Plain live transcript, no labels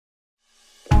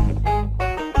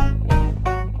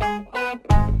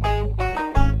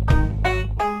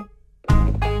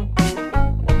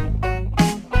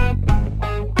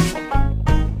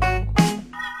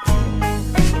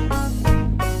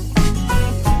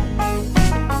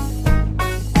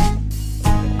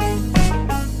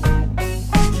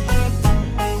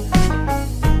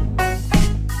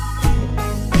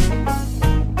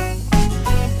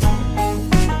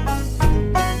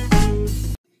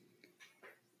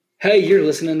Hey, you're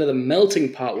listening to the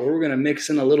Melting Pot, where we're going to mix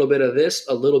in a little bit of this,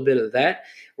 a little bit of that.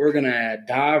 We're going to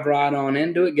dive right on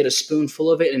into it, get a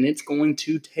spoonful of it, and it's going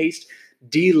to taste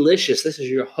delicious. This is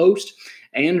your host,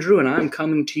 Andrew, and I'm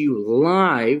coming to you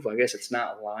live. I guess it's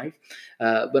not live,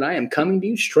 but I am coming to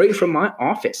you straight from my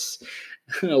office.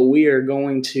 We are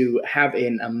going to have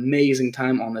an amazing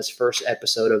time on this first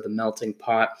episode of the Melting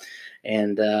Pot.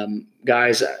 And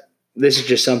guys, this is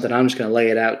just something I'm just going to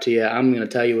lay it out to you. I'm going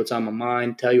to tell you what's on my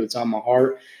mind, tell you what's on my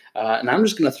heart, and I'm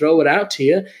just going to throw it out to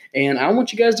you. And I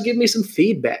want you guys to give me some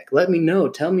feedback. Let me know.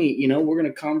 Tell me, we're going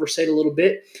to conversate a little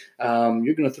bit.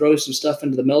 You're going to throw some stuff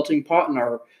into the melting pot in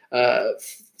our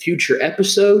future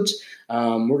episodes.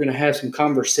 We're going to have some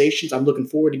conversations. I'm looking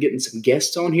forward to getting some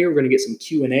guests on here. We're going to get some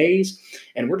Q&As,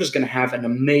 and we're just going to have an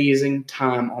amazing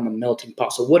time on the melting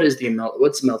pot. So what's the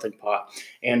melting pot,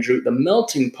 Andrew? The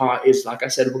melting pot is, like I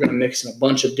said, we're going to mix in a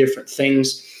bunch of different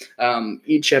things.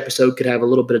 Each episode could have a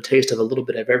little bit of taste of a little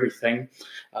bit of everything,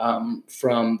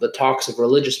 from the talks of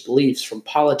religious beliefs, from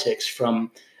politics, from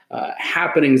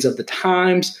happenings of the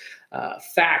times,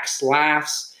 facts,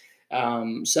 laughs.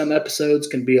 Some episodes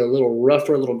can be a little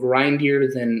rougher, a little grindier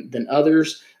than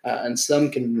others, and some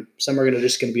are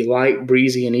just going to be light,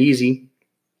 breezy, and easy.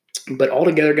 But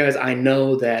altogether, guys, I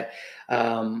know that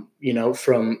from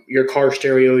your car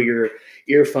stereo, your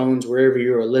earphones, wherever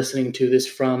you are listening to this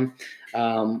from,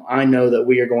 I know that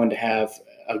we are going to have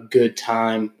a good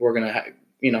time. We're going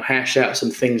to hash out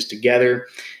some things together,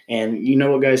 and you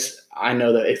know what, guys. I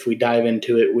know that if we dive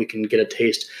into it, we can get a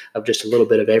taste of just a little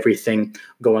bit of everything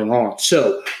going on.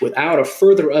 So without a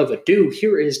further of ado,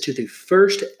 here is to the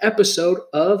first episode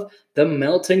of The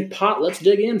Melting Pot. Let's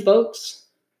dig in, folks.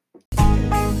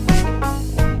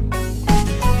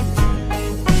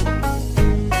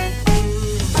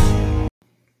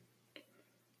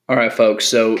 All right, folks.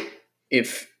 So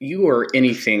if you are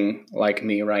anything like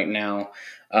me right now,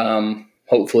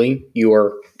 hopefully you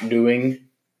are doing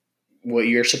what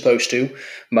you're supposed to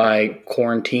by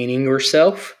quarantining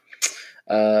yourself,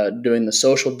 doing the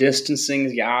social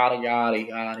distancing, yada, yada,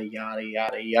 yada, yada,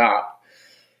 yada, yada.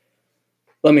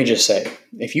 Let me just say,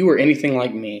 if you were anything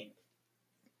like me,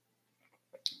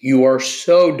 you are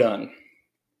so done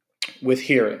with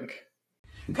hearing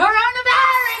Coronavirus!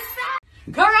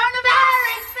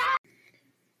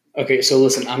 Okay, so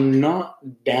listen, I'm not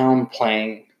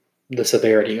downplaying the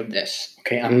severity of this.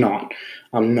 Okay, I'm not.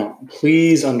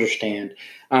 Please understand.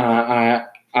 I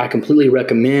completely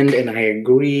recommend and I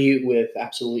agree with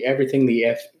absolutely everything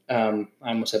I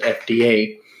almost said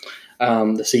FDA,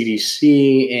 the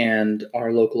CDC and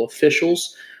our local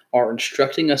officials are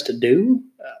instructing us to do.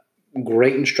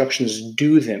 Great instructions.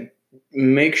 Do them.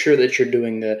 Make sure that you're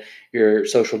doing your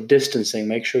social distancing.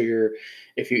 Make sure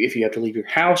if you have to leave your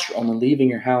house, you're only leaving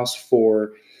your house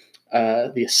for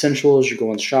the essentials. You're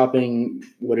going shopping,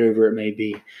 whatever it may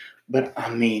be. But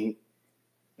I mean,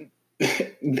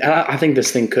 I think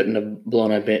this thing couldn't have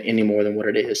blown up any more than what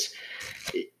it is.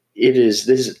 This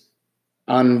is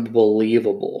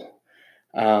unbelievable.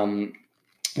 Once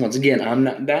again, I'm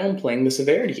not downplaying the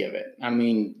severity of it. I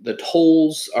mean, the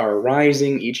tolls are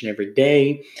rising each and every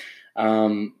day.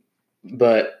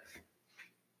 But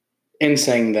in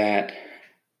saying that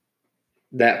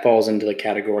falls into the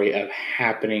category of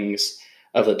happenings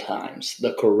of the times.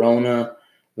 The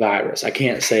coronavirus. I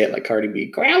can't say it like Cardi B.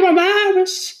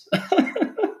 Coronavirus.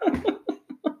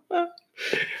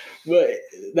 But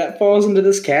that falls into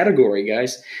this category,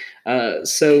 guys.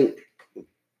 So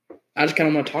I just kind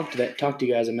of want to talk to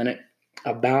you guys a minute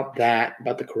about that,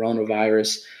 about the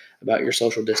coronavirus, about your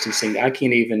social distancing. I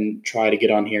can't even try to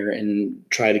get on here and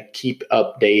try to keep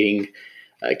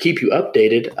you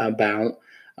updated about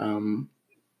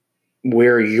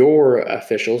where your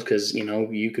officials, because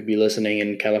you could be listening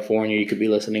in California, you could be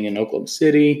listening in Oklahoma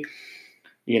City,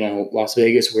 Las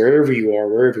Vegas, wherever you are,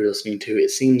 wherever you're listening to. It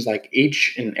seems like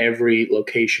each and every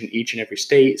location, each and every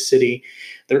state, city,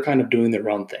 they're kind of doing their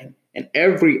own thing. And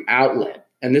every outlet,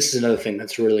 and this is another thing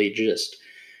that's really just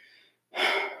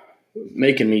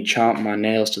making me chomp my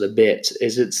nails to the bits,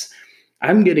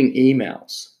 I'm getting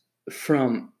emails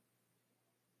from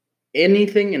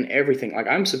anything and everything. Like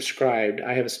I'm subscribed.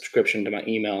 I have a subscription to my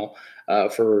email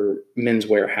for Men's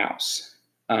Warehouse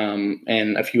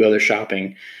and a few other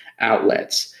shopping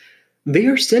outlets. They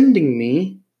are sending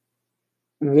me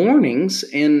warnings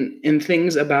and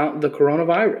things about the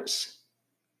coronavirus,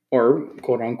 or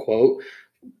quote unquote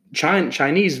China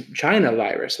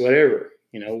virus, whatever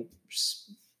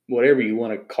whatever you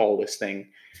want to call this thing.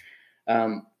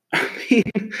 I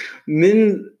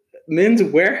mean, Men's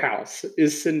Warehouse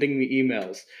is sending me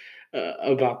emails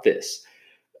about this.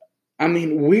 I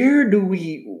mean, where do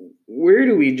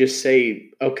we just say,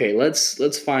 okay,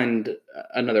 let's find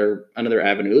another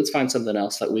avenue. Let's find something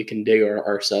else that we can dig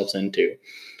ourselves into.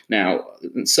 Now,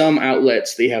 some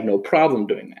outlets, they have no problem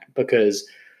doing that because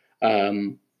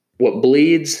what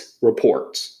bleeds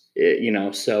reports.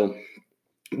 So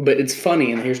but it's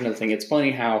funny, and here's another thing. It's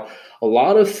funny how a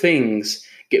lot of things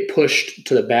get pushed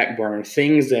to the back burner.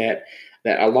 Things that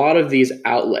a lot of these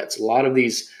outlets, a lot of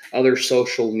these other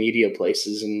social media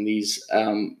places, and these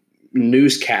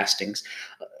newscastings,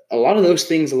 a lot of those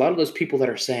things, a lot of those people that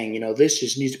are saying, this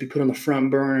just needs to be put on the front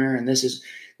burner, and this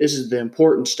is the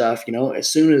important stuff. As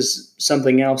soon as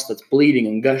something else that's bleeding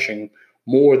and gushing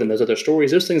more than those other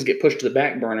stories, those things get pushed to the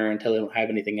back burner until they don't have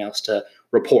anything else to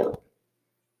report.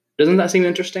 Doesn't that seem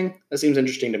interesting? That seems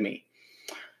interesting to me.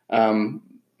 Um,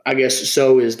 I guess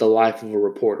so is the life of a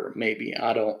reporter. Maybe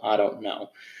I don't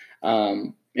know.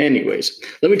 Anyways,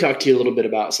 let me talk to you a little bit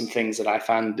about some things that I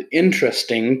find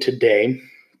interesting today.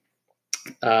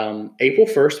 April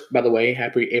 1st, by the way,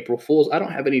 happy April Fools. I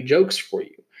don't have any jokes for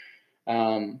you.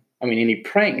 Any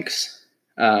pranks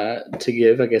to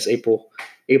give. I guess April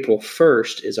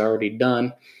 1st is already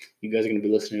done. You guys are going to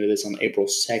be listening to this on April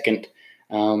 2nd.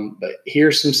 But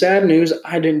here's some sad news.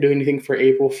 I didn't do anything for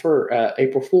April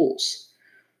Fools.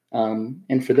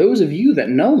 And for those of you that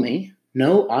know me,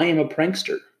 know I am a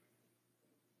prankster.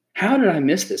 How did I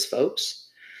miss this, folks?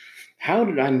 How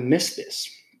did I miss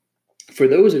this? For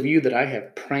those of you that I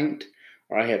have pranked,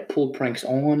 or I have pulled pranks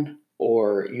on,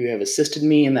 or you have assisted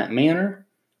me in that manner,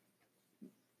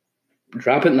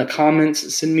 drop it in the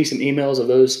comments. Send me some emails of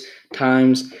those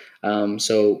times. Or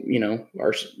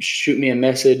shoot me a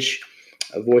message,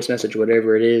 a voice message,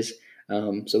 whatever it is,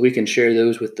 so we can share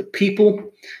those with the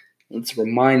people. Let's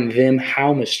remind them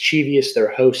how mischievous their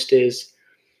host is,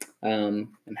 and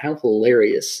how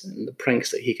hilarious and the pranks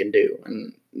that he can do.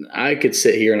 And I could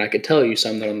sit here and I could tell you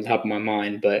something on the top of my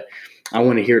mind, but I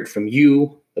want to hear it from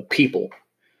you, the people,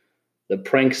 the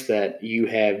pranks that you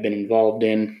have been involved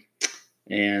in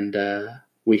and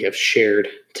we have shared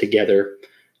together,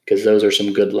 because those are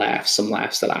some good laughs, some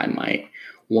laughs that I might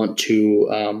want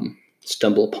to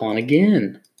stumble upon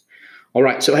again. All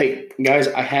right, so hey, guys,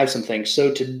 I have some things.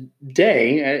 So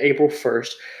today, April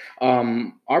 1st,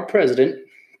 our president,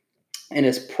 in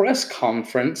his press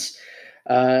conference,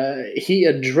 he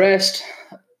addressed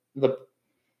the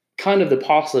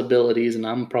possibilities, and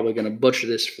I'm probably going to butcher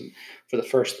this for the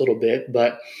first little bit,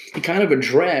 but he kind of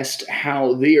addressed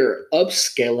how they are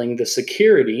upscaling the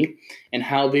security and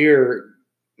how they're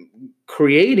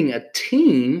creating a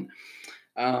team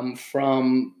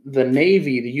from the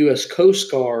Navy, the U.S. Coast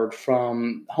Guard,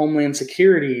 from Homeland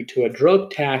Security to a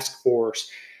drug task force,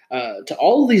 to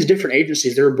all of these different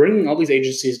agencies. They're bringing all these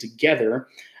agencies together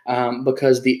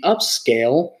because the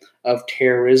upscale of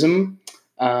terrorism,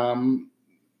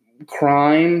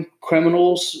 crime,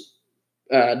 criminals,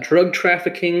 drug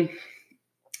trafficking.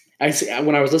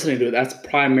 When I was listening to it, that's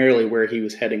primarily where he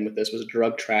was heading with this, was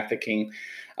drug trafficking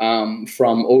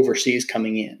from overseas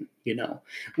coming in.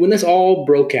 When this all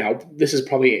broke out, this is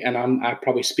probably, and I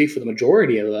probably speak for the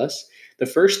majority of us, the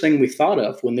first thing we thought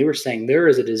of when they were saying there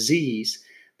is a disease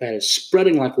that is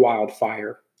spreading like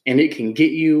wildfire and it can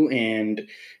get you, and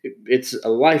it's a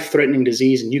life-threatening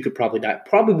disease and you could probably die.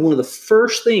 Probably one of the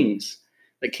first things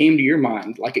that came to your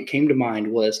mind, like it came to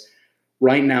mind, was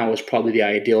right now is probably the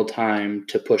ideal time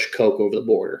to push coke over the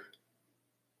border.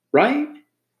 Right?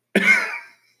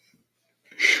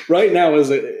 Right now is,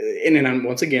 and I'm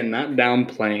once again not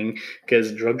downplaying,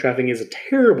 because drug trafficking is a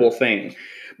terrible thing.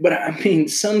 But I mean,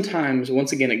 sometimes,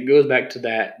 once again, it goes back to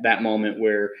that moment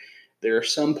where there are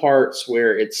some parts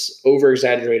where it's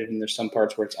over-exaggerated and there's some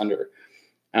parts where it's under.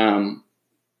 But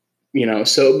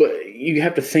you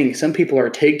have to think, some people are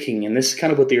taking, and this is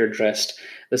kind of what they addressed.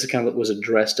 This is kind of what was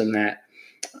addressed in that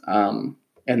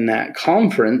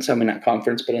conference. I mean, not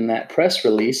conference, but in that press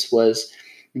release, was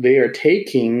they are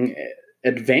taking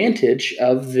advantage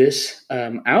of this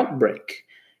outbreak.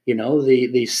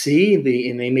 They see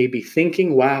and they may be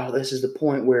thinking, wow, this is the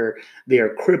point where they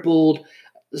are crippled.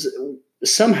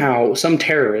 Somehow, some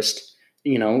terrorist,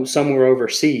 somewhere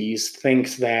overseas,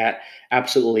 thinks that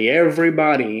absolutely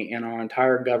everybody in our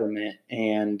entire government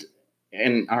and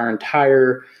our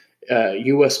entire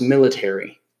U.S.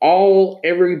 military,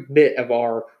 every bit of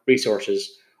our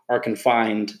resources are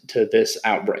confined to this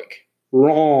outbreak.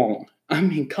 Wrong. I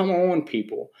mean, come on,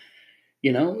 people.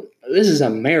 This is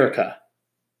America.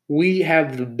 We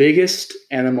have the biggest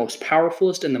and the most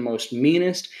powerfulest and the most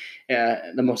meanest,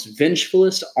 the most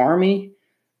vengefulest army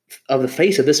of the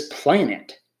face of this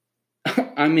planet.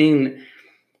 I mean,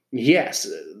 yes,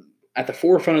 at the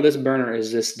forefront of this burner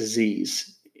is this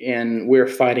disease. and we're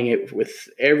fighting it with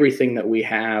everything that we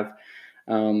have.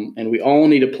 And we all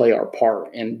need to play our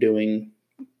part in doing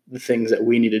the things that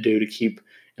we need to do to keep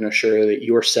and assure that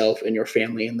yourself and your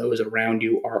family and those around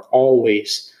you are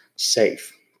always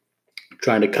safe.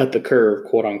 Trying to cut the curve,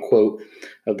 quote unquote,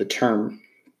 of the term.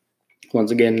 Once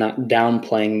again, not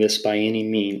downplaying this by any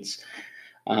means,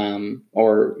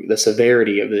 or the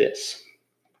severity of this.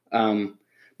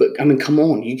 But I mean, come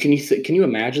on, can you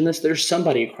imagine this? There's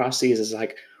somebody across seas is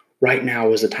like, right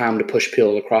now is the time to push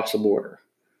pills across the border.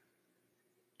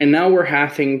 And now we're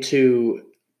having to,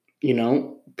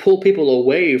 pull people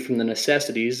away from the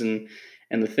necessities and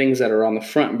the things that are on the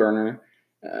front burner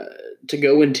to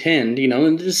go and tend,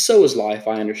 and just so is life,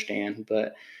 I understand,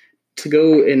 but to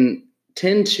go and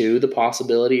tend to the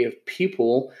possibility of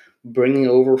people bringing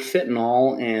over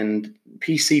fentanyl and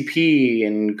PCP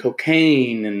and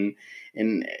cocaine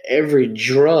and every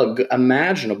drug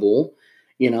imaginable,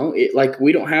 like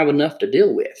we don't have enough to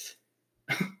deal with.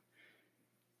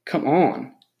 Come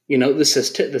on.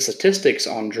 The statistics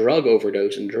on drug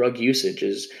overdose and drug usage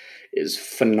is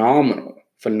phenomenal.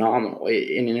 Phenomenal.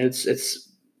 It's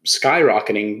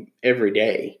skyrocketing every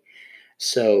day.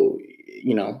 So,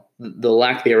 the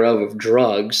lack thereof of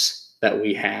drugs that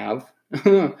we have,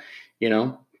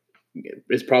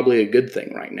 is probably a good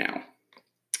thing right now.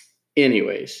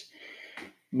 Anyways,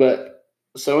 but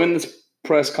so in this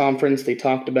press conference, they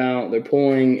talked about they're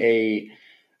pulling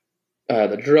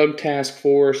the drug task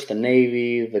force, the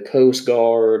Navy, the Coast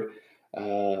Guard,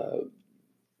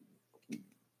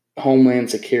 Homeland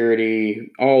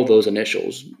Security, all those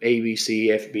initials, ABC,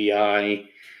 FBI,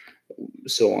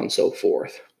 so on and so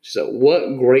forth. So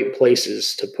what great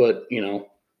places to put,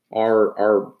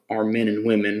 our men and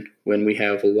women when we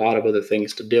have a lot of other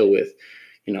things to deal with.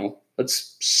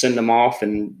 Let's send them off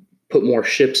and put more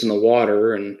ships in the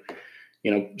water and,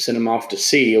 send them off to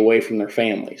sea away from their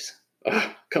families.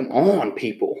 Come on,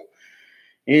 people.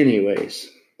 Anyways,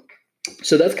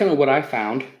 so that's kind of what I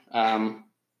found, kind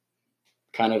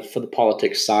of for the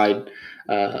politics side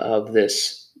of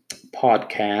this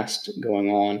podcast going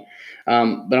on.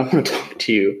 But I want to talk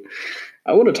to you.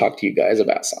 I want to talk to you guys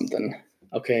about something.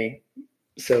 Okay,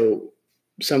 so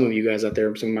some of you guys out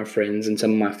there, some of my friends and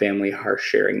some of my family are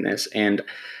sharing this, and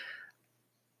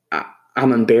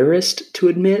I'm embarrassed to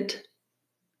admit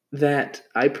that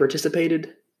I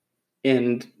participated.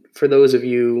 And for those of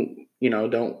you,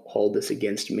 don't hold this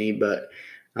against me, but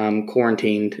I'm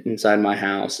quarantined inside my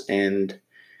house and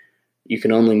you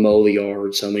can only mow the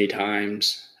yard so many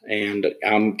times. And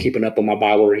I'm keeping up on my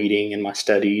Bible reading and my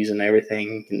studies and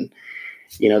everything. And,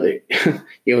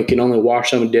 can only wash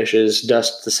some dishes,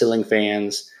 dust the ceiling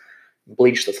fans,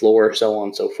 bleach the floor, so on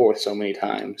and so forth so many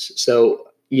times. So,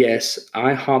 yes,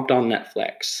 I hopped on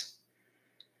Netflix.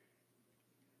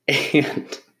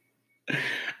 And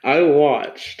I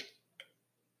watched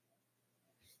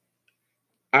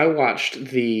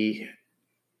the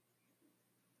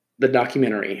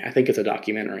documentary. I think it's a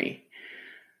documentary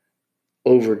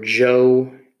over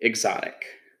Joe Exotic.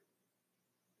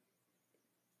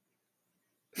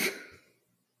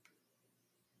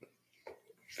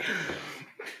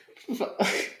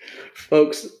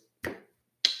 Folks,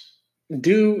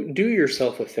 do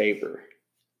yourself a favor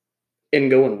and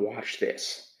go and watch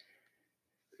this.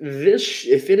 This,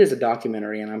 if it is a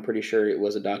documentary, and I'm pretty sure it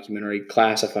was a documentary,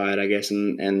 classified, I guess,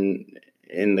 in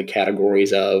the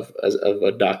categories of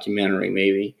a documentary,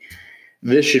 maybe,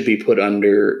 this should be put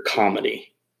under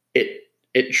comedy.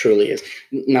 It truly is.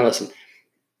 Now listen,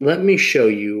 let me show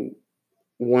you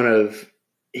one of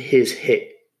his hit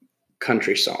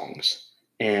country songs,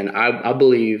 and I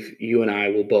believe you and I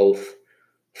will both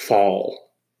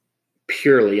fall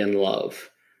purely in love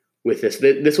with this.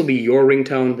 This will be your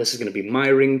ringtone. This is going to be my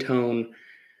ringtone.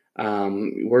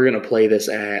 We're going to play this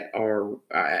at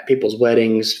people's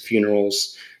weddings,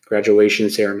 funerals, graduation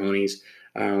ceremonies.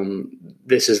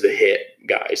 This is the hit,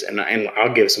 guys, and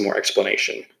I'll give some more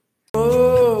explanation.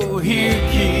 Oh, here,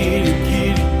 kitty,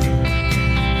 kitty.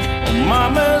 Oh,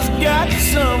 mama's got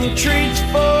some treats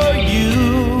for you.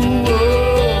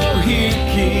 Oh, here,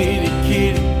 kitty,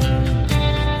 kitty.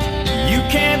 You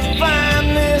can't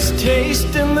find this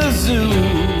taste in the zoo.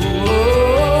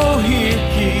 Oh, here,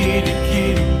 kitty,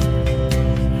 kitty.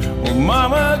 Oh,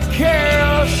 Mama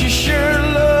Carol, she sure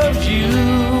loves you.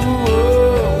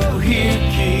 Oh, here,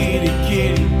 kitty,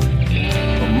 kitty.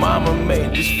 Oh, Mama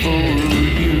made this for you.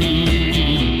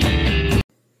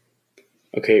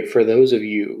 Okay, for those of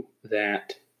you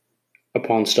that,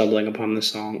 upon stumbling upon the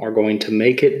song, are going to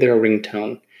make it their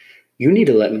ringtone, you need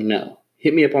to let me know.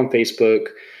 Hit me up on Facebook,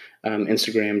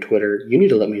 Instagram, Twitter. You need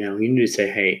to let me know. You need to say,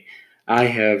 hey, I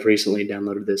have recently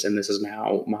downloaded this, and this is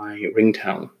now my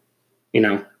ringtone,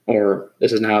 or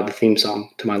this is now the theme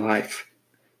song to my life.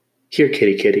 Here,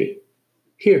 kitty, kitty.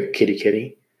 Here, kitty,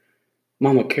 kitty.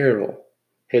 Mama Carol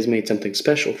has made something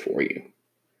special for you.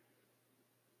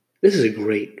 This is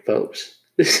great, folks.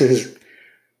 This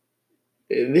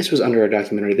was under a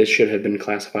documentary. This should have been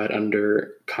classified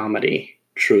under comedy,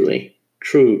 truly.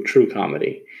 True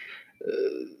comedy.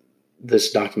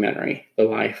 This documentary, The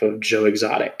Life of Joe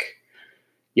Exotic,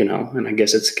 and I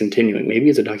guess it's continuing. Maybe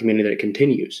it's a documentary that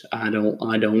continues. I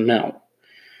don't know.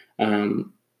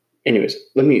 Anyways,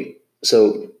 let me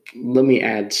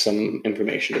add some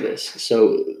information to this.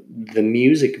 So the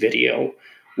music video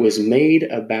was made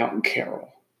about Carol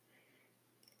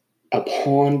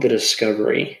upon the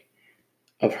discovery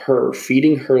of her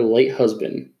feeding her late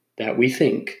husband,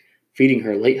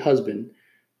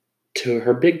 to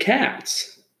her big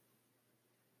cats.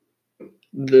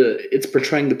 It's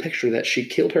portraying the picture that she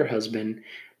killed her husband,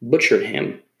 butchered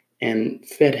him, and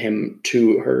fed him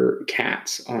to her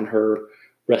cats on her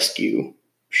rescue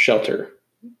shelter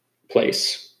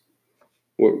place,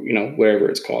 or wherever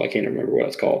it's called. I can't remember what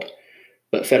it's called,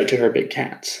 but fed it to her big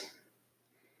cats.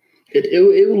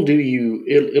 It will do you.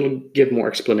 It'll give more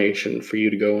explanation for you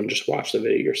to go and just watch the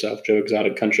video yourself. Joe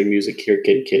Exotic country music, here,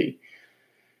 kitty, kitty.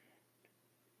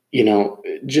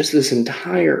 Just this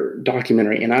entire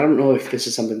documentary, and I don't know if this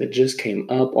is something that just came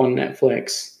up on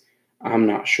Netflix. I'm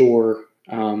not sure,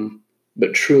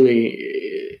 but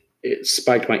truly, it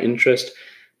spiked my interest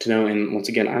to know. And once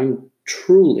again, I'm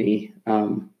truly,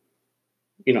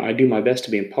 I do my best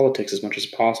to be in politics as much as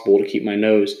possible to keep my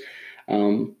nose,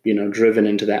 driven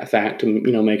into that fact to,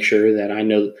 make sure that I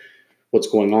know what's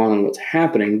going on and what's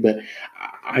happening. But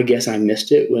I guess I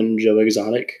missed it when Joe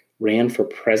Exotic ran for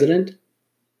president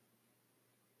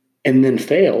and then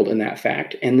failed in that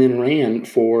fact, and then ran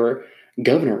for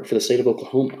governor for the state of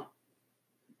Oklahoma.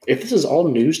 If this is all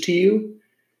news to you,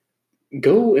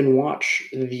 go and watch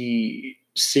the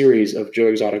series of Joe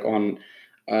Exotic on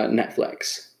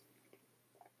Netflix.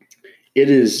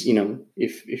 It is,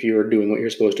 if you're doing what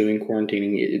you're supposed to do in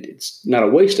quarantining, it's not a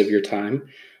waste of your time,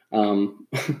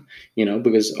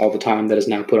 because all the time that is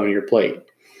now put on your plate.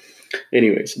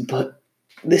 Anyways, but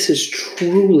this is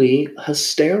truly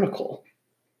hysterical.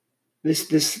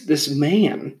 This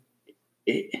man,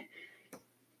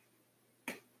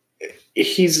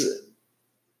 he's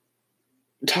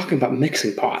talking about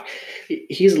mixing pot.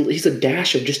 He's a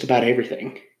dash of just about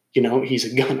everything. He's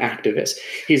a gun activist.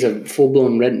 He's a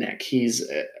full-blown redneck. He's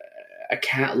a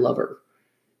cat lover.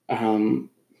 I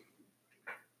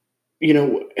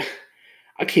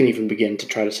can't even begin to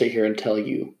try to sit here and tell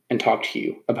you and talk to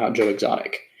you about Joe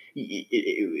Exotic.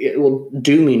 It will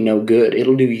do me no good.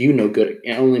 It'll do you no good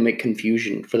and only make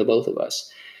confusion for the both of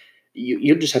us.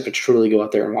 You'll just have to truly go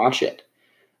out there and watch it.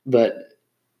 But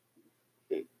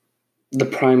the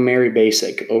primary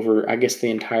basic over, I guess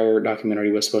the entire documentary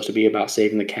was supposed to be about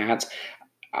saving the cats.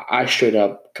 I straight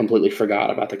up completely forgot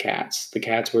about the cats. The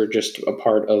cats were just a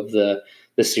part of the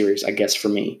series, I guess, for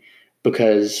me,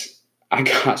 because I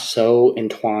got so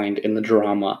entwined in the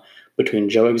drama between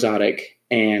Joe Exotic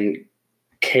and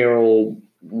Carol,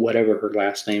 whatever her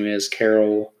last name is,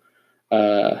 Carol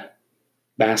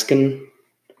Baskin,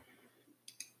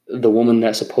 the woman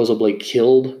that supposedly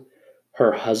killed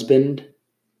her husband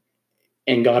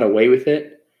and got away with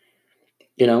it.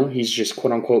 He's just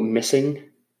quote unquote missing.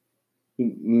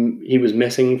 He was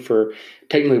missing for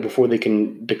technically before they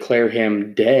can declare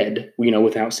him dead,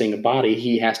 without seeing a body.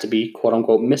 He has to be quote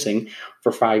unquote missing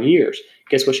for 5 years.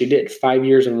 Guess what she did? 5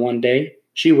 years and 1 day,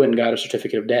 she went and got a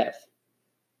certificate of death.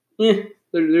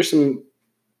 There's some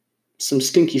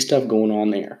stinky stuff going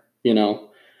on there. I'm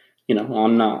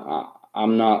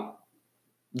not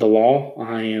the law.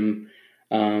 I am,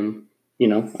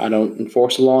 I don't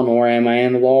enforce the law, nor am I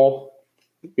in the law.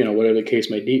 Whatever the case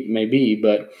may be.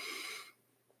 But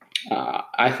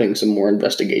I think some more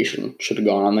investigation should have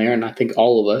gone on there, and I think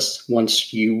all of us,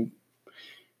 once you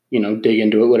dig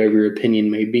into it, whatever your opinion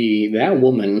may be, that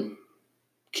woman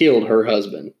killed her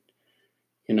husband.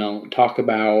 Talk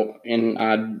about, and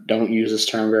I don't use this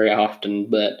term very often,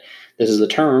 but this is the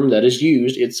term that is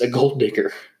used. It's a gold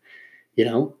digger.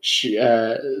 She,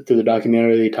 through the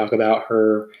documentary, they talk about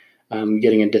her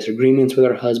getting in disagreements with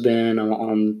her husband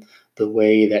on the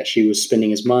way that she was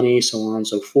spending his money, so on and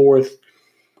so forth.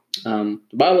 The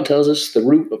Bible tells us the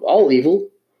root of all evil,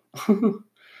 it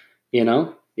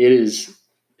is,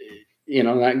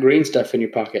 that green stuff in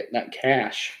your pocket, that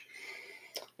cash.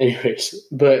 Anyways,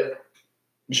 but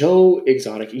Joe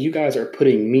Exotic, you guys are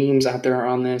putting memes out there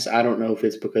on this. I don't know if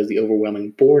it's because the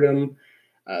overwhelming boredom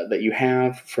that you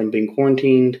have from being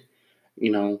quarantined.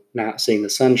 not seeing the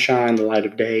sunshine, the light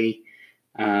of day.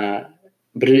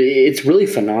 But it's really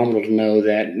phenomenal to know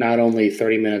that not only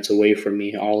 30 minutes away from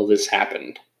me, all of this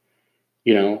happened.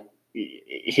 I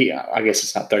guess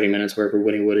it's not 30 minutes wherever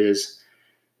Wynnewood is.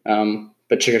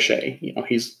 But Chickasha,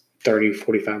 he's 30,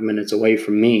 45 minutes away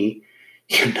from me.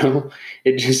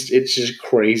 It's just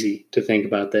crazy to think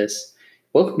about this.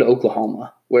 Welcome to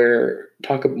Oklahoma, where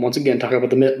talk about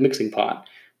the mixing pot,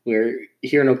 where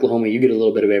here in Oklahoma, you get a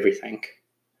little bit of everything,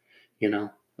 a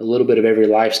little bit of every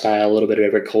lifestyle, a little bit of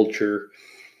every culture.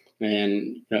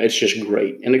 And, it's just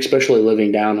great. And especially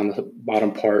living down on the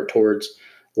bottom part towards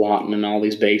Lawton and all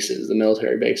these bases, the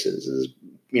military bases, is,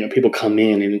 people come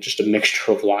in and it's just a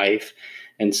mixture of life.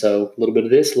 And so a little bit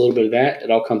of this, a little bit of that,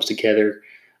 it all comes together,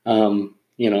 and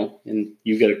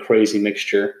you've got a crazy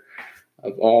mixture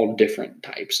of all different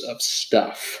types of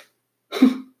stuff.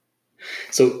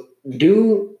 So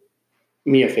do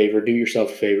me a favor, do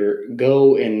yourself a favor,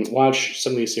 go and watch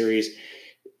some of these series.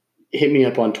 Hit me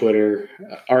up on Twitter,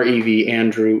 REV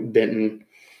Andrew Benton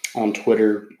on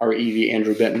Twitter, REV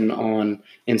Andrew Benton on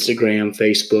Instagram,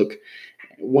 Facebook.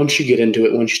 Once you get into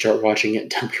it, once you start watching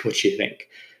it, tell me what you think.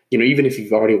 Even if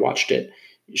you've already watched it,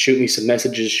 shoot me some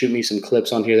messages, shoot me some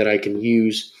clips on here that I can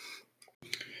use,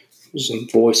 some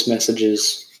voice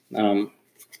messages.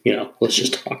 Let's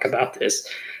just talk about this.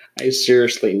 I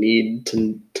seriously need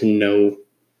to know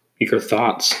your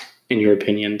thoughts and your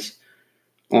opinions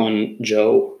on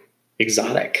Joe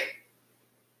Exotic.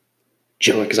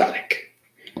 Joe Exotic.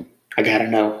 I gotta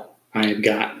know. I have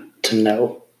got to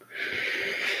know.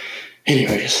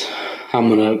 Anyways, I'm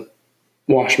gonna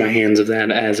wash my hands of that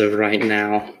as of right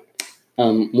now.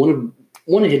 Want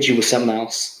to hit you with something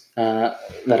else that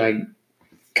I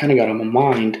kind of got on my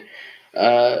mind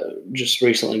just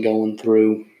recently going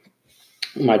through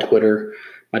my Twitter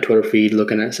feed,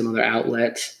 looking at some other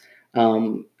outlets.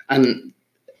 And I'm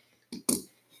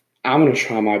going to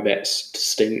try my best to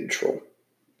stay neutral,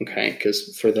 okay?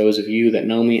 Because for those of you that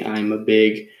know me, I'm a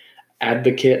big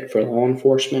advocate for law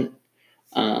enforcement.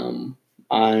 I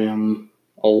am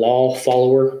a law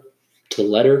follower to the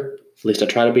letter. At least I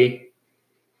try to be.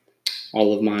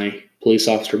 All of my police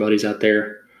officer buddies out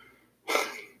there,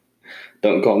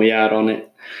 don't call me out on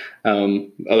it.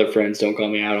 Other friends don't call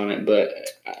me out on it, but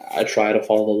I try to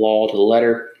follow the law to the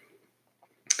letter.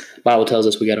 The Bible tells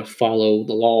us we got to follow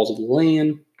the laws of the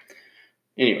land.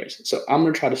 Anyways, so I'm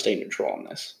going to try to stay neutral on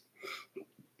this.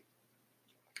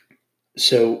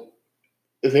 So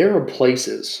there are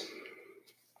places,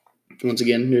 once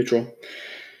again, neutral.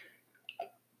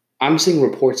 I'm seeing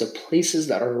reports of places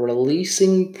that are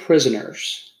releasing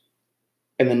prisoners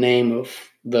in the name of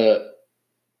the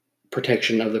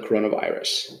protection of the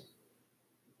coronavirus,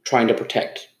 trying to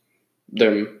protect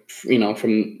them,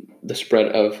 from the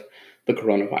spread of the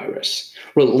coronavirus.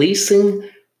 Releasing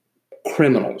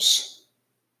criminals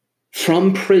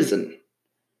from prison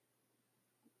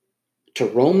to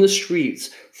roam the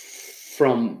streets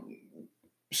from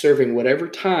serving whatever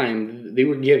time they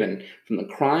were given from the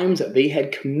crimes that they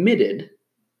had committed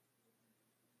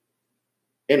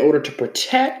in order to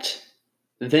protect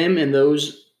them and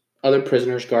those other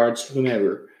prisoners, guards,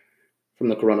 whomever, from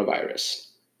the coronavirus.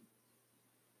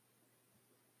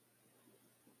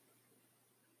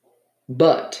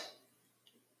 But,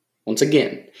 once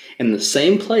again, in the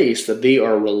same place that they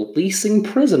are releasing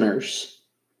prisoners,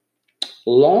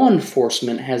 law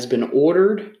enforcement has been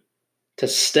ordered to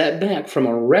step back from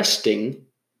arresting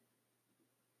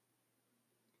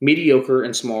mediocre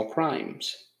and small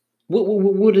crimes.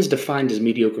 What is defined as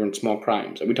mediocre and small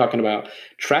crimes? Are we talking about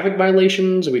traffic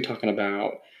violations? Are we talking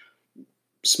about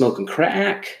smoking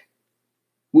crack?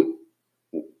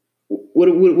 What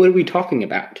are we talking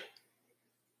about?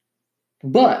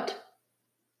 But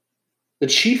the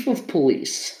chief of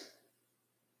police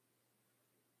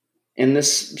in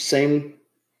this same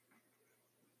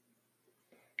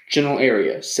general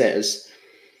area says,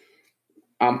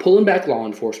 I'm pulling back law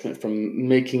enforcement from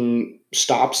making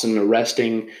stops and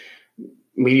arresting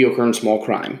mediocre and small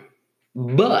crime.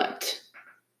 But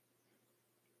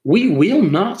we will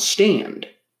not stand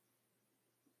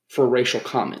for racial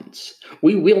comments.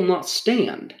 We will not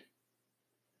stand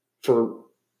for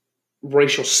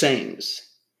racial sayings.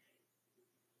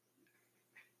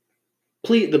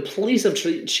 The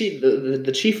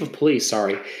chief of police,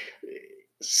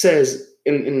 says,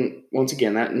 and once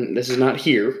again, this is not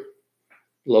here,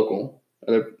 local,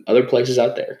 other places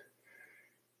out there,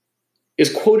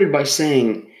 is quoted by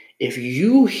saying, if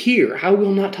you hear, I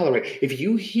will not tolerate, if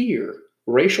you hear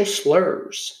racial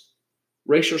slurs,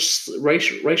 racial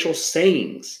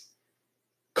sayings,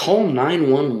 call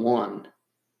 911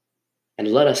 and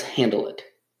let us handle it.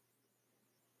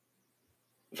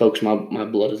 Folks, my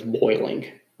blood is boiling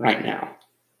right now.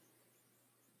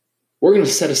 We're going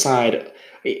to set aside,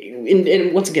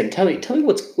 and once again, tell me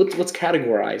what's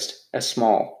categorized as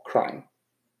small crime.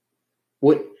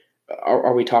 What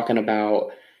are we talking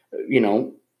about?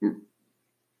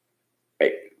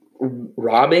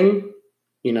 Robbing,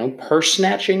 purse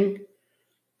snatching,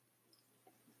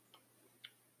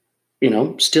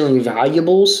 stealing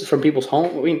valuables from people's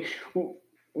home. I mean,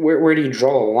 where do you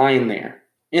draw a line there?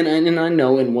 And I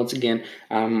know, and once again,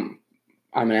 I'm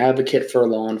an advocate for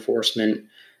law enforcement.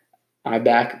 I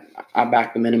back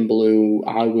the men in blue.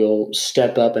 I will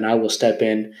step up and I will step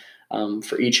in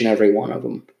for each and every one of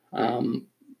them.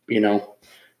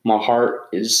 My heart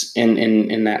is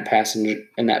in that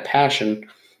passion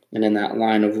and in that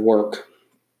line of work.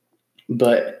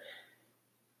 But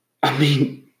I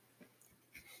mean,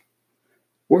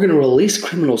 we're going to release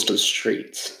criminals to the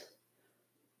streets.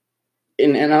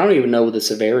 And I don't even know the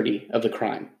severity of the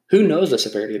crime. Who knows the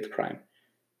severity of the crime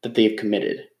that they've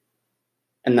committed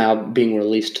and now being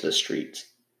released to the streets?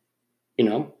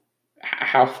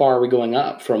 How far are we going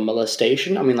up from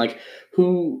molestation? I mean, like,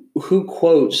 who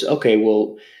quotes, okay,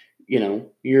 well,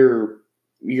 you're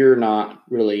not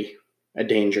really a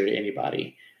danger to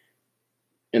anybody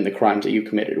in the crimes that you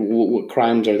committed. What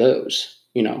crimes are those?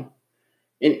 And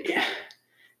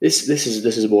this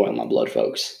is boiling my blood,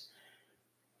 folks.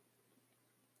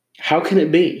 How can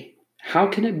it be? How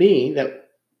can it be that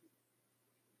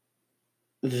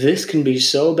this can be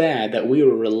so bad that we are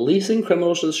releasing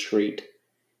criminals to the street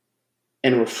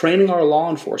and refraining our law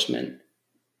enforcement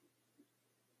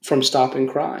from stopping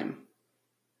crime?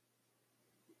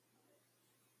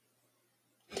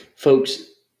 Folks,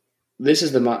 this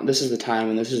is the time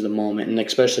and this is the moment, and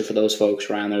especially for those folks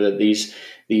around there, that these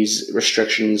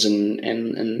restrictions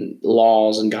and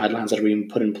laws and guidelines that are being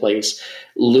put in place,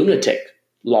 lunatic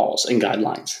laws and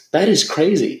guidelines. That is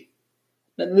crazy.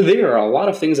 There are a lot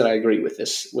of things that I agree with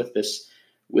this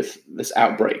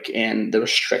outbreak and the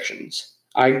restrictions.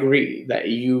 I agree that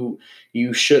you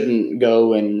shouldn't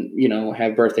go and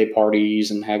have birthday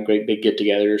parties and have great big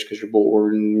get-togethers because you're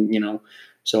bored and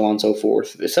so on and so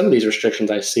forth. Some of these restrictions,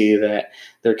 I see that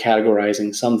they're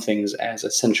categorizing some things as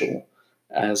essential,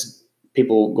 as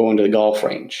people going to the golf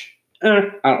range.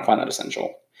 I don't find that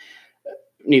essential.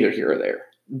 Neither here or there.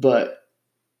 But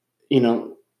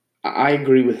I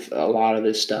agree with a lot of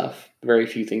this stuff. Very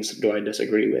few things do I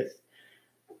disagree with.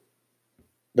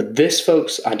 But this,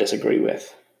 folks, I disagree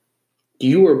with.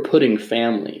 You are putting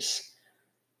families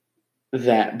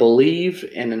that believe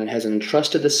and has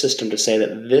entrusted the system to say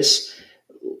that this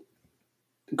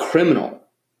criminal,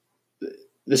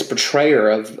 this betrayer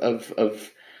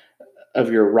of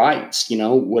your rights,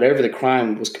 whatever the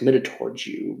crime was committed towards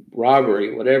you,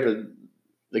 robbery, whatever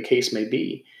the case may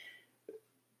be,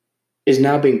 is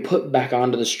now being put back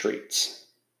onto the streets.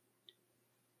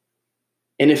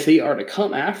 And if they are to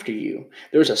come after you,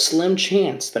 there's a slim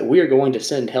chance that we are going to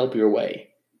send help your way.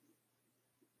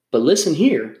 But listen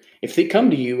here, if they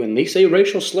come to you and they say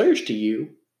racial slurs to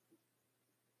you,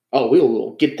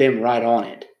 we'll get them right on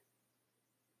it.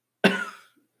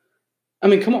 I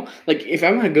mean, come on. Like, if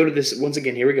I'm going to go to this, once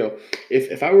again, here we go.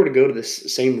 If I were to go to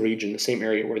this same region, the same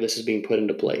area where this is being put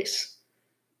into place,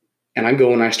 and I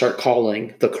go and I start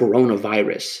calling the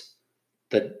coronavirus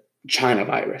the China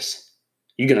virus,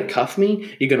 you going to cuff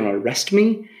me? You going to arrest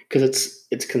me because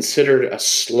it's considered a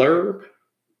slur?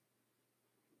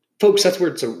 Folks, that's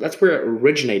where it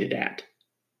originated at.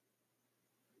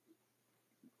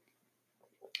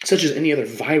 Such as any other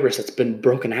virus that's been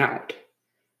broken out.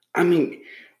 I mean,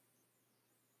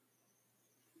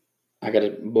 I got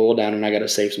to boil down and I got to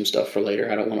save some stuff for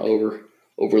later. I don't want to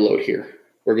overload here.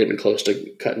 We're getting close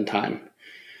to cutting time.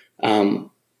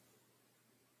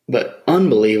 But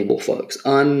unbelievable, folks.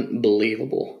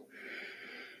 Unbelievable.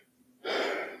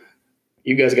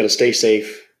 You guys got to stay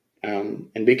safe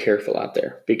and be careful out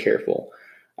there. Be careful.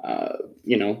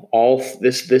 All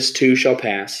this too shall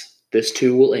pass. This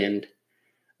too will end.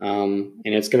 And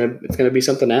it's gonna be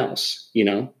something else.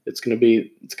 It's gonna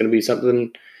be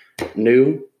something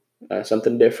new,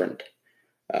 something different.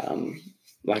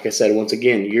 Like I said, once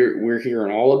again, we're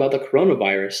hearing all about the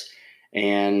coronavirus,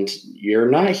 and you're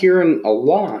not hearing a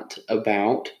lot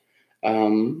about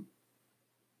the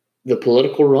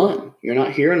political run. You're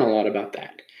not hearing a lot about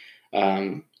that.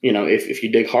 If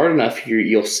you dig hard enough,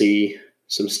 you'll see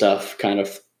some stuff kind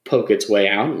of poke its way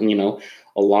out. And,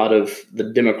 a lot of the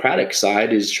Democratic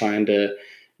side is trying to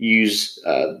use,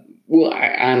 I'm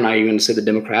not even going to say the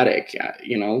Democratic,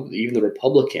 even the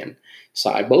Republican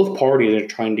side. Both parties are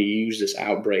trying to use this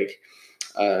outbreak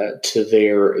to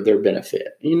their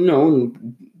benefit.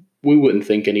 We wouldn't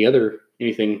think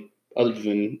anything other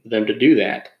than them to do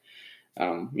that.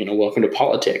 Welcome to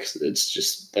politics. That's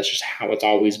just how it's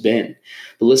always been.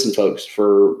 But listen, folks,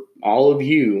 for all of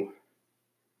you,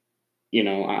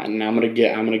 and I'm gonna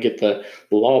get the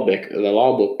law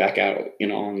book back out,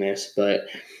 on this. But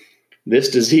this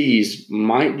disease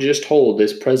might just hold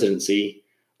this presidency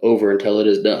over until it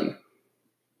is done.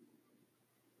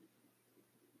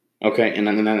 Okay, and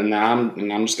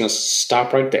I'm just gonna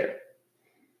stop right there.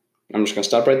 I'm just gonna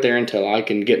stop right there until I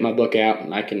can get my book out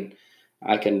and I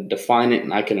can define it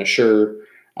and I can assure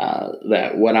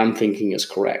that what I'm thinking is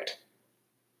correct.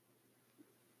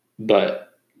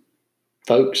 But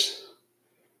folks,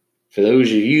 for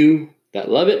those of you that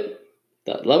love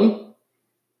them,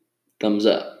 thumbs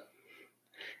up.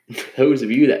 And for those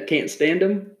of you that can't stand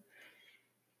them,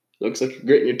 looks like you're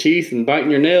gritting your teeth and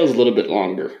biting your nails a little bit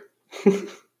longer.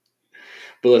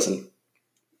 But listen,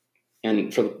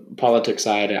 and for the politics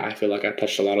side, I feel like I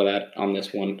touched a lot of that on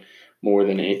this one more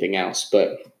than anything else.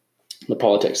 But the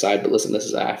politics side, but listen,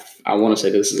 I want to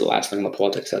say this is the last thing on the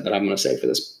politics side that I'm going to say for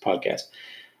this podcast.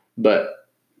 But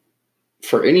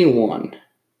for anyone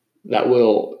that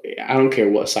will, I don't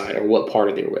care what side or what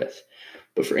party they're with,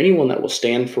 but for anyone that will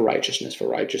stand for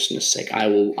righteousness' sake, I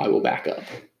will back up.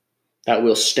 That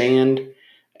will stand,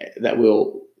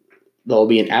 they'll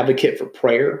be an advocate for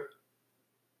prayer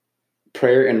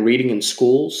and reading in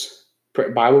schools,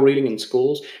 Bible reading in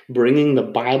schools, bringing the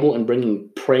Bible and bringing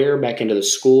prayer back into the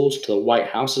schools, to the White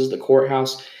Houses, the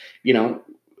courthouse,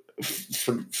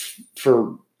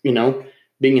 for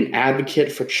being an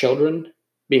advocate for children,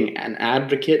 being an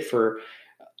advocate for,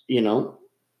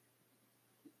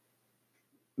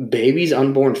 babies,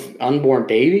 unborn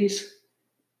babies.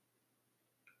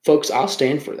 Folks, I'll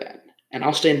stand for that, and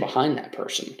I'll stand behind that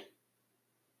person.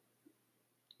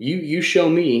 You show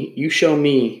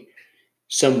me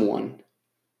someone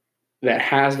that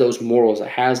has those morals, that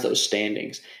has those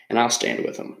standings, and I'll stand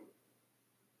with them.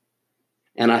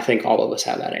 And I think all of us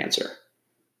have that answer.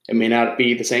 It may not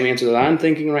be the same answer that I'm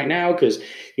thinking right now, because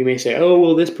you may say, oh,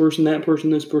 well, this person, that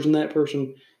person, this person, that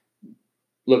person.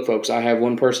 Look, folks, I have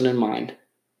one person in mind.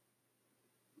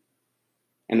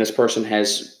 And this person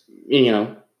has,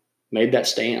 made that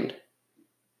stand.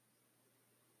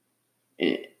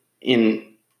 In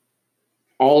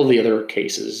all the other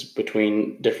cases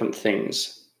between different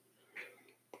things,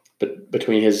 but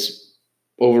between his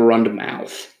overrun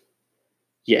mouth,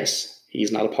 yes,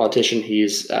 he's not a politician.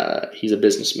 He's a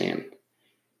businessman,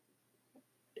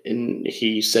 and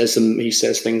he says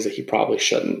things that he probably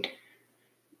shouldn't.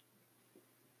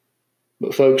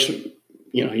 But folks,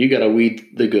 you got to weed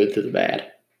the good through the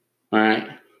bad. All right,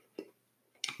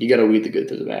 you got to weed the good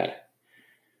through the bad.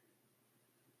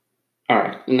 All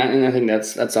right, and I think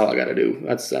that's all I got to do.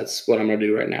 That's what I'm going to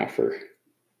do right now for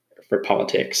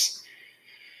politics.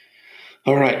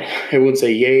 All right, everyone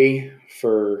say yay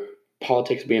for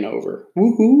politics being over.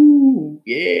 Woohoo!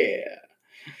 Yeah.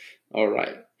 All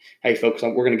right. Hey, folks,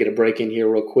 we're going to get a break in here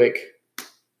real quick.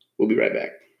 We'll be right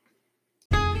back.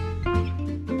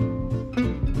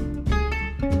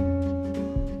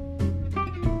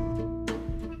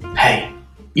 Hey,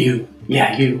 you.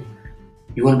 Yeah, you.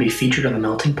 You want to be featured on the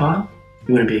Melting Pot?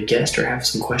 You want to be a guest or have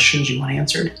some questions you want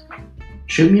answered?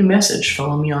 Shoot me a message.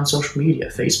 Follow me on social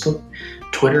media, Facebook,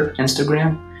 Twitter,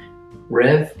 Instagram,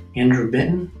 Rev Andrew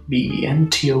Benton,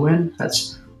 Benton.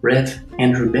 That's Rev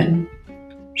Andrew Benton.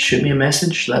 Shoot me a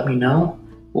message. Let me know.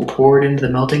 We'll pour it into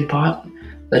the melting pot,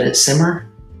 let it simmer,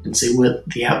 and see what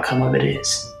the outcome of it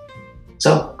is.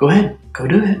 So go ahead. Go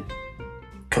do it.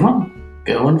 Come on.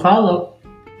 Go and follow.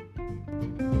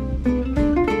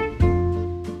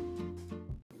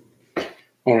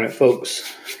 All right, folks,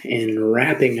 in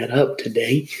wrapping it up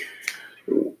today,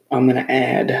 I'm going to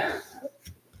add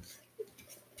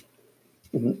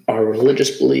our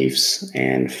religious beliefs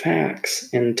and facts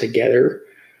in together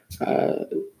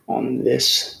on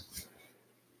this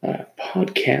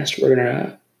podcast. We're going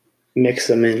to mix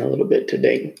them in a little bit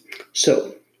today.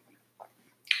 So,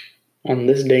 on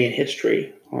this day in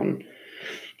history, on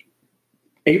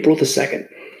April the 2nd,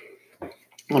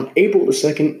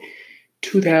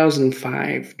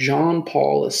 2005, John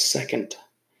Paul II,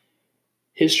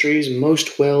 history's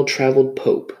most well-traveled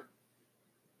pope,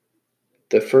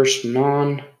 the first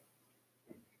non-Italian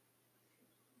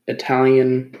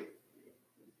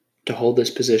to hold this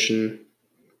position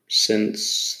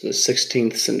since the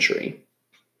 16th century,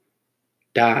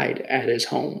 died at his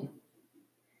home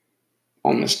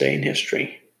on this day in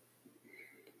history.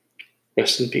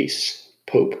 Rest in peace,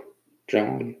 Pope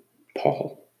John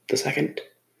Paul II.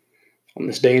 On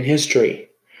this day in history,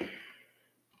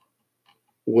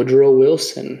 Woodrow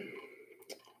Wilson.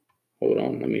 Hold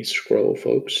on, let me scroll,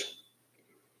 folks.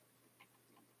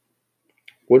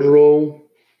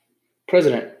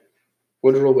 President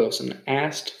Woodrow Wilson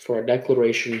asked for a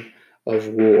declaration of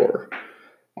war.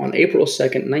 On April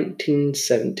 2nd,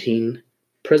 1917,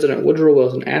 President Woodrow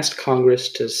Wilson asked Congress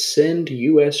to send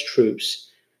U.S. troops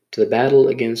to the battle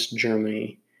against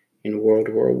Germany in World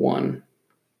War I.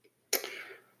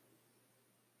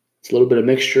 It's a little bit of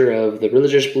mixture of the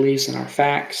religious beliefs and our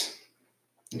facts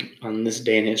on this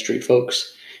day in history,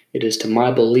 folks. It is to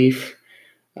my belief,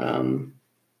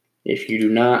 if you do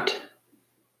not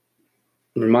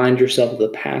remind yourself of the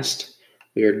past,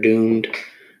 we are doomed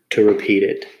to repeat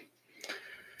it.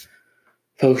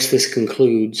 Folks, this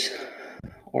concludes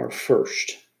our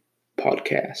first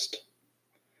podcast.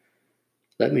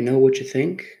 Let me know what you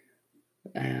think.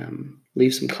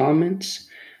 Leave some comments.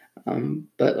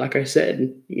 But like I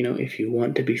said, if you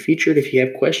want to be featured, if you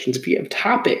have questions, if you have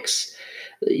topics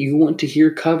that you want to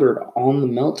hear covered on the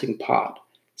Melting Pot,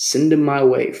 send them my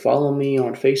way. Follow me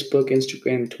on Facebook,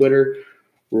 Instagram, Twitter,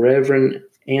 Reverend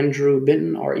Andrew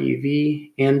Benton,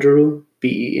 R-E-V, Andrew,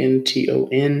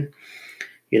 B-E-N-T-O-N.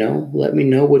 Let me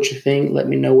know what you think. Let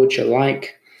me know what you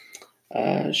like.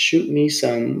 Shoot me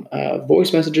some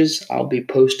voice messages. I'll be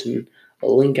posting a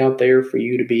link out there for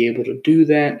you to be able to do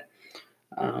that.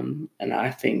 And I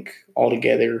think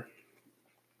altogether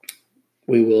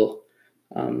we will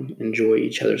enjoy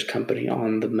each other's company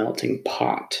on the Melting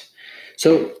Pot.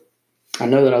 So I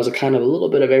know that I was a little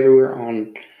bit of everywhere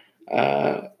on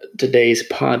today's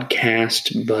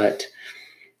podcast, but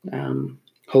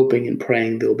hoping and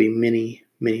praying there'll be many,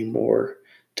 many more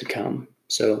to come.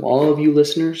 So all of you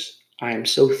listeners, I am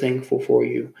so thankful for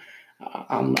you.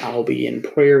 I'll be in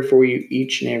prayer for you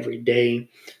each and every day.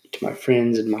 To my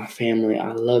friends and my family,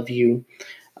 I love you.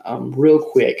 Real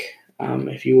quick,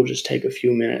 if you will just take a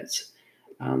few minutes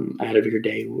out of your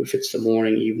day, if it's the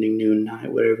morning, evening, noon,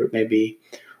 night, whatever it may be,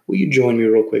 will you join me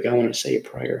real quick? I want to say a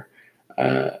prayer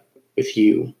with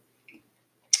you.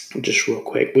 Just real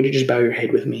quick, would you just bow your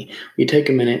head with me? Will you take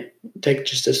a minute, take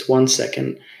just this 1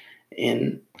 second,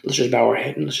 and let's just bow our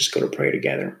head and let's just go to pray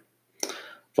together.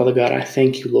 Father God, I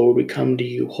thank you, Lord. We come to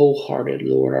you wholehearted,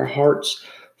 Lord. Our hearts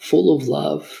full of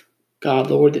love. God,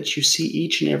 Lord, that you see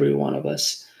each and every one of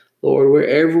us. Lord,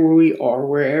 wherever we are,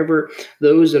 wherever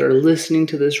those that are listening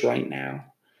to this right now,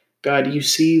 God, you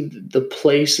see the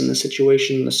place and the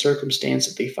situation and the circumstance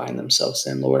that they find themselves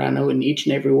in. Lord, I know in each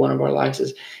and every one of our lives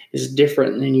is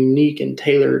different and unique and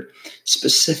tailored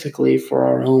specifically for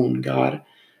our own, God.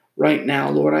 Right now,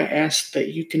 Lord, I ask that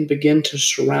you can begin to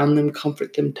surround them,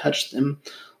 comfort them, touch them.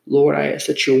 Lord, I ask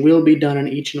that your will be done in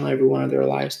each and every one of their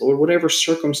lives, Lord, whatever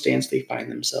circumstance they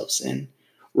find themselves in.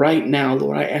 Right now,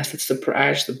 Lord, I ask that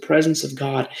the presence of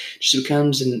God just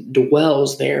comes and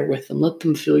dwells there with them. Let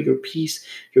them feel your peace,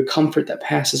 your comfort that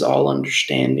passes all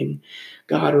understanding.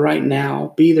 God, right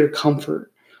now, be their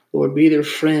comfort. Lord, be their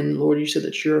friend. Lord, you said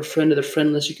that you're a friend of the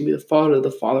friendless. You can be the father of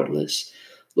the fatherless.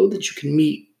 Lord, that you can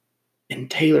meet and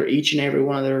tailor each and every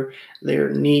one of their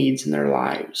needs in their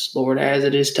lives, Lord, as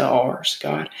it is to ours,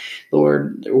 God.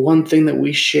 Lord, one thing that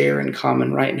we share in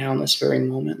common right now in this very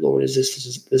moment, Lord, is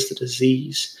this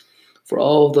disease. For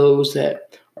all of those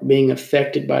that are being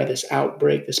affected by this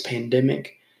outbreak, this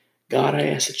pandemic, God, I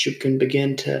ask that you can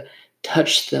begin to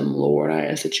touch them, Lord. I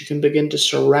ask that you can begin to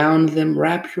surround them,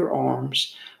 wrap your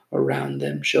arms around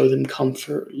them, show them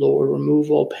comfort, Lord. Remove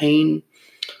all pain,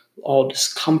 all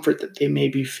discomfort that they may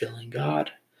be feeling, God.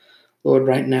 Lord,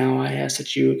 right now I ask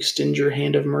that you extend your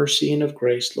hand of mercy and of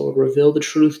grace. Lord, reveal the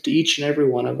truth to each and every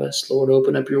one of us. Lord,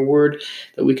 open up your word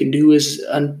that we can do as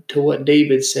unto what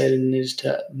David said, and is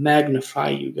to magnify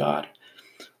you, God.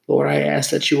 Lord, I ask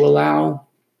that you allow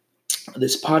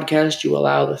this podcast, you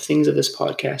allow the things of this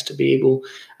podcast to be able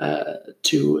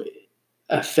to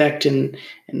affect and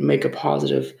make a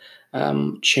positive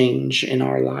change in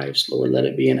our lives. Lord, let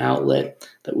it be an outlet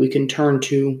that we can turn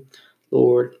to,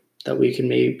 Lord, that we can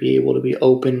maybe be able to be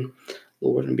open,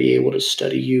 Lord, and be able to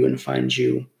study you and find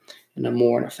you in a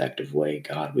more effective way.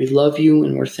 God, we love you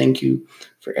and we thank you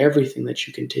for everything that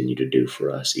you continue to do for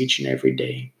us each and every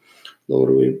day.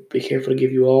 Lord, we be careful to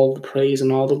give you all the praise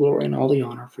and all the glory and all the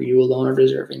honor, for you alone are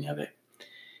deserving of it.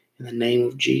 In the name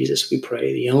of Jesus we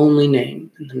pray, the only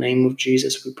name. In the name of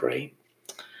Jesus we pray.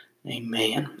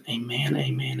 Amen, amen,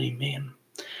 amen, amen.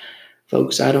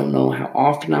 Folks, I don't know how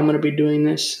often I'm going to be doing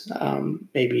this.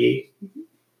 Maybe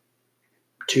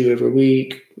 2 every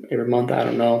week, every month, I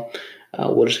don't know.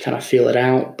 We'll just kind of feel it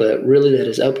out. But really, that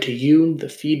is up to you. The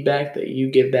feedback that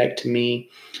you give back to me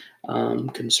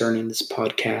concerning this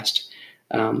podcast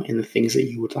and the things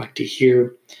that you would like to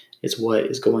hear is what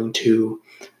is going to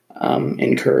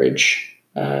encourage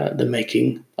the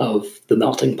making of the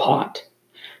Melting Pot.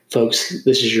 Folks,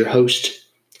 this is your host,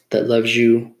 that loves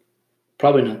you,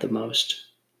 probably not the most,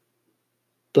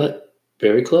 but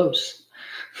very close.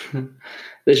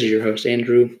 This is your host,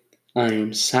 Andrew. I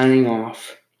am signing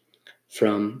off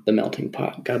from the Melting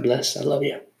Pot. God bless. I love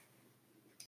you.